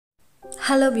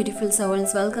Hello beautiful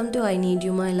souls, welcome to I Need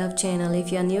You My Love channel.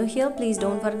 If you are new here, please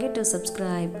don't forget to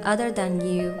subscribe. Other than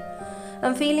you,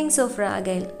 I'm feeling so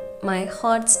fragile. My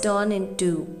heart's torn in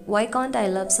two. Why can't I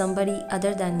love somebody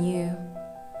other than you?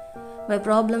 My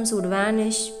problems would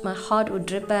vanish, my heart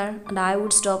would repair, and I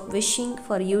would stop wishing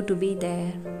for you to be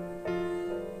there.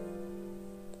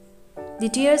 The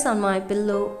tears on my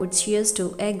pillow would cease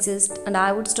to exist, and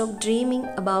I would stop dreaming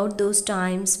about those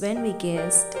times when we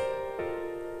kissed.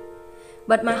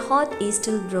 But my heart is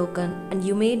still broken, and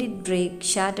you made it break,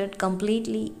 shattered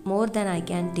completely, more than I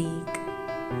can take.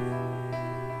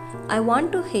 I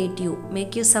want to hate you,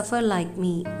 make you suffer like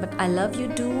me, but I love you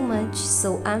too much,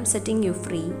 so I'm setting you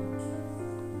free.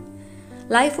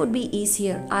 Life would be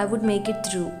easier, I would make it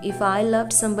through, if I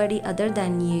loved somebody other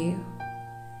than you.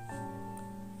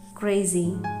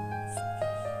 Crazy.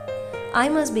 I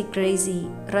must be crazy,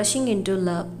 rushing into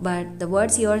love, but the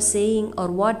words you are saying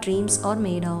are what dreams are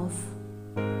made of.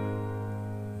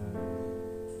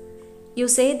 You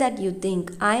say that you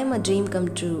think I am a dream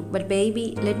come true, but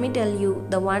baby, let me tell you,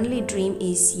 the only dream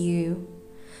is you.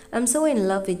 I'm so in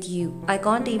love with you, I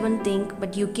can't even think,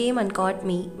 but you came and caught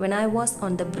me when I was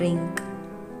on the brink.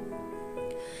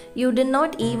 You did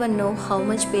not even know how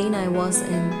much pain I was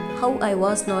in, how I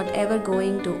was not ever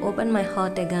going to open my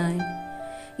heart again.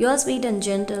 You are sweet and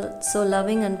gentle, so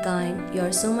loving and kind, you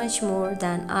are so much more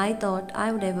than I thought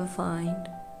I would ever find.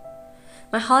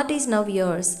 My heart is now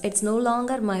yours, it's no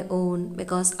longer my own,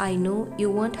 because I know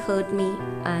you won't hurt me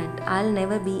and I'll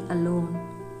never be alone.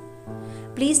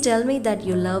 Please tell me that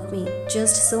you love me,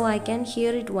 just so I can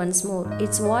hear it once more.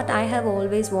 It's what I have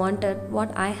always wanted,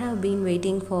 what I have been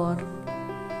waiting for.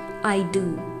 I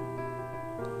do.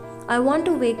 I want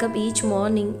to wake up each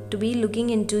morning to be looking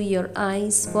into your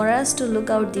eyes, for us to look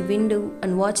out the window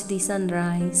and watch the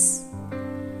sunrise.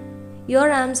 Your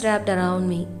arms wrapped around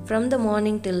me, from the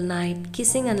morning till night,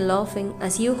 kissing and laughing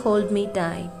as you hold me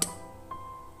tight.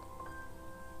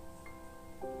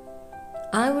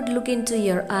 I would look into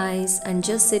your eyes and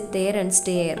just sit there and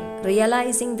stare,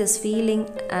 realizing this feeling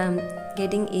I'm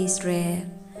getting is rare.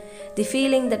 The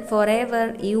feeling that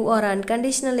forever you are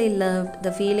unconditionally loved,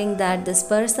 the feeling that this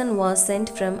person was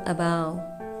sent from above.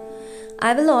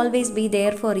 I will always be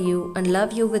there for you and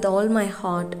love you with all my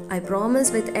heart. I promise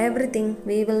with everything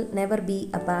we will never be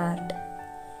apart.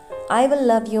 I will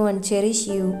love you and cherish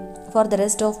you for the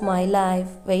rest of my life,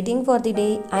 waiting for the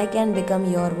day I can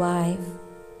become your wife.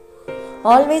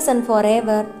 Always and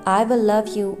forever, I will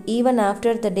love you even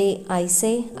after the day I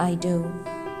say I do.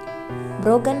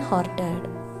 Broken hearted.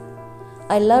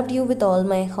 I loved you with all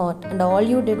my heart, and all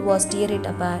you did was tear it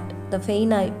apart. The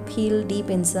pain I feel deep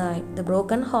inside, the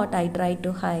broken heart I tried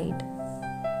to hide.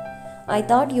 I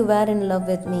thought you were in love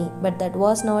with me, but that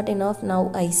was not enough.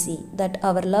 Now I see that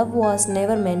our love was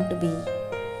never meant to be.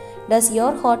 Does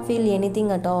your heart feel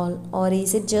anything at all, or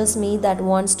is it just me that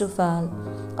wants to fall?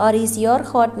 Or is your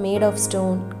heart made of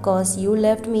stone, 'cause you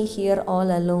left me here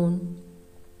all alone?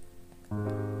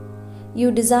 You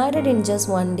decided in just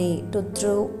one day to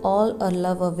throw all our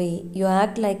love away. You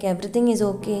act like everything is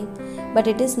okay, but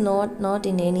it is not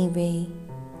in any way.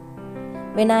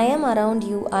 When I am around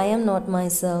you, I am not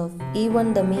myself.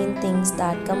 Even the mean things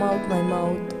that come out my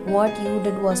mouth, what you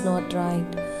did was not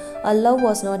right. Our love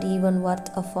was not even worth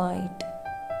a fight.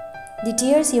 The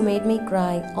tears you made me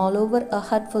cry, all over a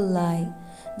hurtful lie.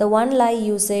 The one lie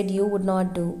you said you would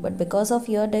not do, but because of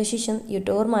your decision, you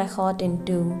tore my heart in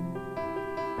two.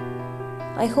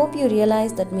 I hope you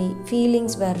realize that my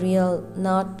feelings were real,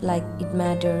 not like it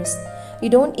matters. You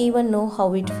don't even know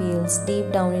how it feels.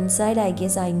 Deep down inside, I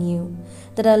guess I knew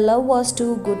that our love was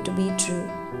too good to be true.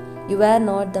 You were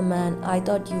not the man I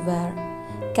thought you were.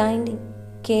 Kind,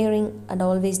 caring, and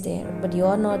always there. But you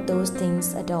are not those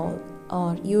things at all,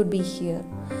 or you'd be here.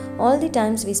 All the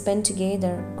times we spent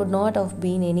together could not have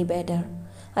been any better.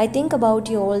 I think about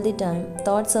you all the time.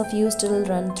 Thoughts of you still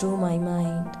run through my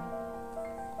mind.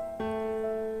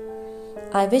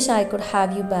 I wish I could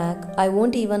have you back. I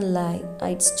won't even lie,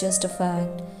 it's just a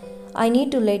fact. I need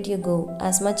to let you go,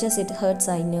 as much as it hurts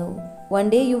I know. One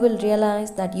day you will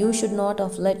realize that you should not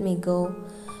have let me go.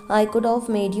 I could have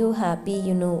made you happy,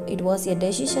 you know. It was a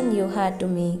decision you had to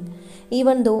make,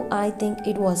 even though I think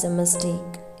it was a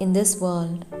mistake in this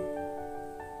world.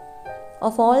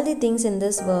 Of all the things in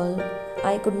this world,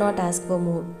 I could not ask for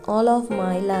more. All of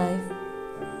my life,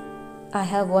 I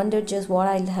have wondered just what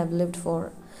I have lived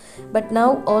for. But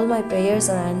now all my prayers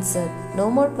are answered. No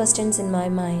more questions in my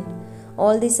mind.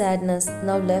 All the sadness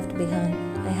now left behind.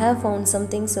 I have found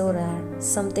something so rare,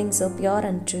 something so pure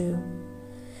and true.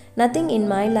 Nothing in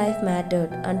my life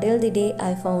mattered until the day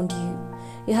I found you.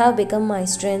 You have become my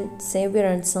strength, savior,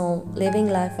 and song. Living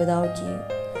life without you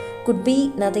could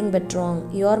be nothing but wrong.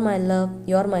 You are my love,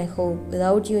 you are my hope.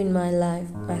 Without you in my life,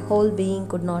 my whole being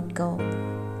could not go.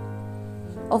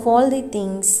 Of all the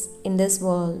things in this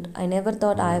world, I never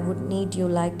thought I would need you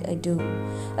like I do.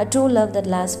 A true love that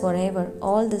lasts forever.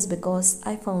 All this because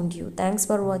I found you. Thanks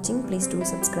for watching. Please do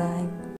subscribe.